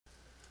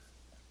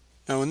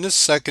Now in this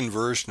second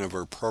version of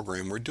our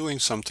program, we're doing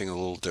something a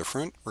little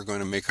different. We're going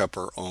to make up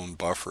our own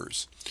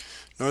buffers.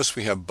 Notice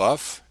we have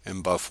buff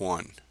and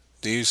buff1.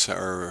 These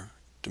are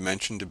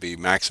dimensioned to be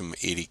maximum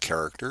 80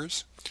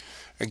 characters.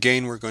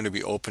 Again, we're going to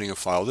be opening a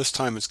file. This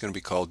time it's going to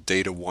be called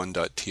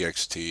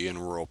data1.txt,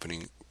 and we're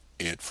opening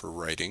it for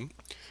writing.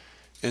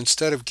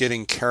 Instead of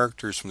getting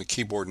characters from the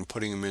keyboard and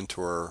putting them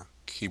into our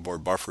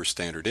keyboard buffer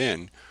standard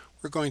in,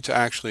 we're going to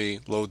actually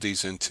load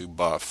these into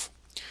buff.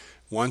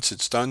 Once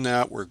it's done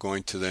that, we're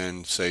going to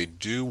then say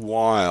do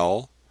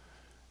while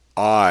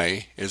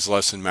I is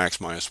less than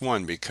max minus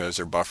 1, because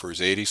our buffer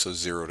is 80, so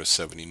 0 to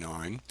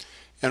 79.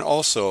 And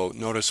also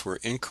notice we're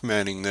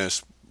incrementing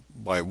this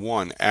by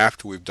 1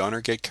 after we've done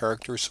our get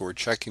character, so we're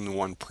checking the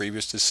one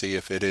previous to see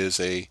if it is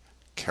a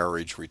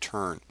carriage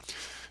return.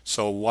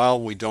 So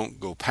while we don't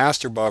go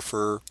past our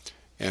buffer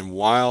and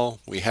while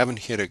we haven't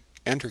hit a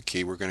enter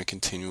key, we're going to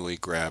continually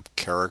grab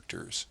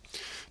characters.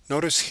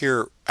 Notice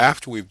here,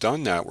 after we've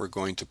done that, we're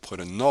going to put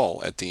a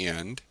null at the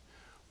end.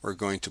 We're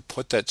going to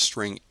put that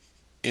string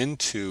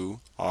into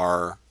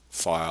our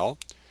file,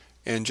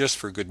 and just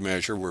for good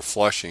measure, we're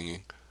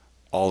flushing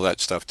all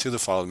that stuff to the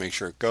file to make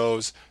sure it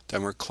goes.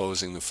 Then we're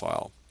closing the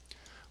file.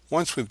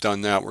 Once we've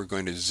done that, we're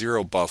going to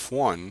 0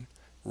 buff1,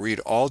 read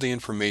all the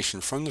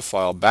information from the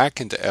file back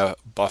into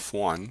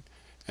buff1,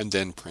 and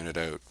then print it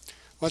out.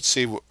 Let's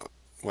see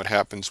what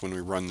happens when we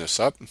run this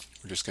up.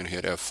 We're just going to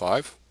hit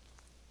F5.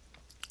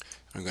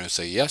 I'm going to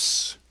say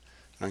yes.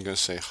 I'm going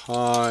to say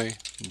hi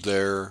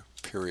there,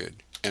 period,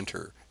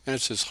 enter. And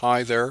it says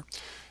hi there.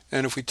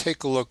 And if we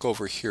take a look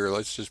over here,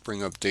 let's just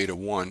bring up data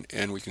 1,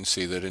 and we can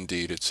see that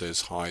indeed it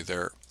says hi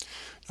there.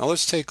 Now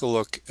let's take a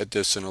look at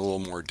this in a little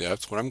more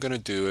depth. What I'm going to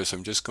do is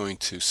I'm just going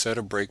to set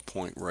a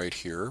breakpoint right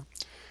here.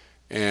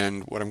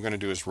 And what I'm going to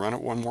do is run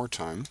it one more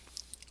time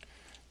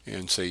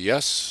and say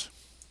yes.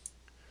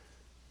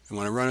 And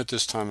when I run it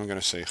this time, I'm going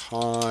to say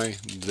hi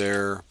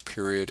there,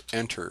 period,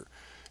 enter.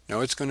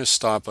 Now it's going to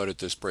stop out at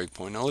this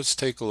breakpoint. Now let's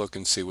take a look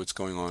and see what's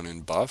going on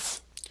in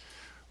buff.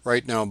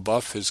 Right now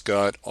buff has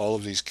got all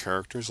of these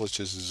characters. Let's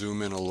just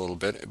zoom in a little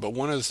bit. But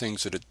one of the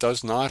things that it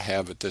does not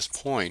have at this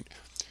point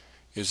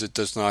is it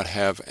does not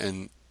have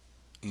a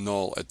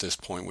null at this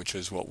point, which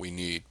is what we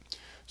need.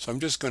 So I'm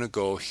just going to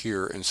go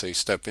here and say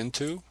step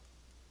into,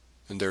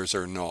 and there's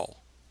our null.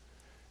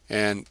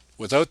 And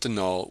without the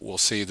null, we'll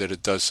see that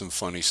it does some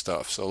funny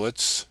stuff. So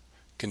let's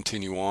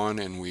continue on,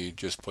 and we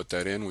just put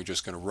that in. We're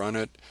just going to run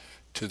it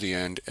to the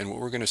end, and what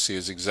we're going to see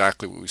is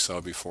exactly what we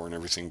saw before, and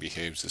everything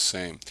behaves the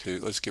same.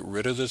 Let's get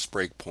rid of this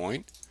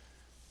breakpoint.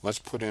 Let's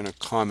put in a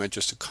comment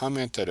just to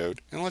comment that out,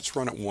 and let's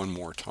run it one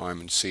more time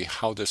and see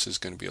how this is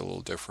going to be a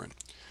little different.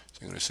 So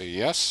I'm going to say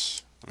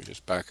yes. Let me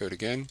just back out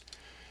again,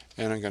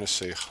 and I'm going to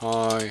say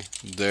hi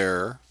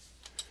there.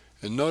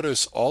 And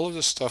notice all of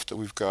the stuff that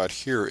we've got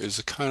here is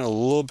kind of a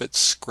little bit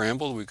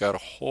scrambled. We've got a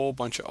whole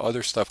bunch of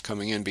other stuff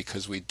coming in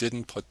because we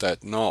didn't put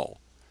that null.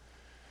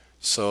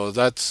 So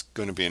that's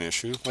going to be an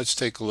issue. Let's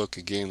take a look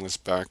again. Let's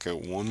back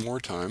out one more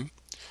time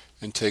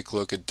and take a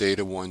look at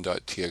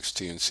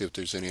data1.txt and see if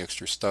there's any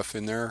extra stuff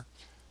in there.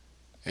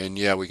 And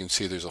yeah, we can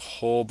see there's a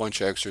whole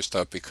bunch of extra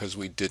stuff because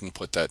we didn't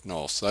put that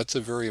null. So that's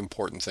a very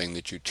important thing,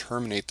 that you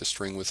terminate the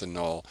string with a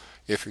null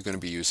if you're going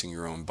to be using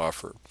your own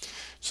buffer.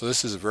 So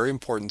this is a very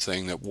important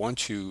thing, that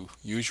once you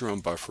use your own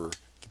buffer,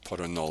 to put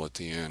a null at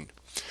the end.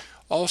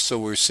 Also,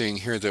 we're seeing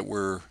here that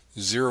we're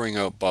zeroing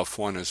out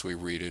buff1 as we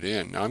read it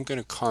in. Now I'm going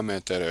to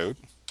comment that out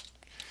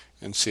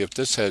and see if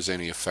this has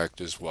any effect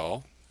as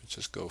well. Let's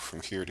just go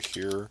from here to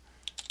here,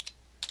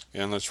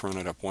 and let's run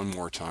it up one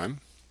more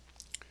time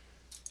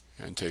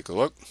and take a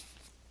look.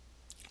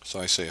 So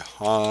I say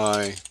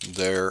hi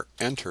there,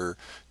 enter.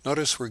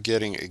 Notice we're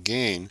getting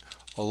again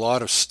a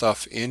lot of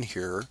stuff in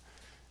here,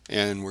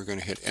 and we're going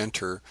to hit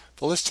enter.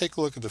 But let's take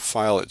a look at the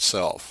file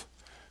itself.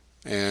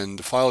 And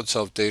the file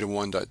itself,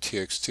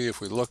 data1.txt, if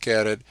we look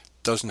at it,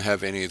 doesn't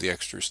have any of the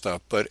extra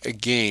stuff. But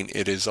again,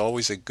 it is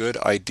always a good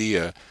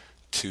idea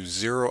to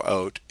zero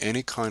out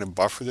any kind of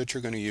buffer that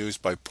you're going to use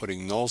by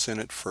putting nulls in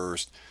it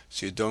first,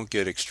 so you don't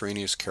get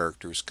extraneous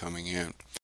characters coming in.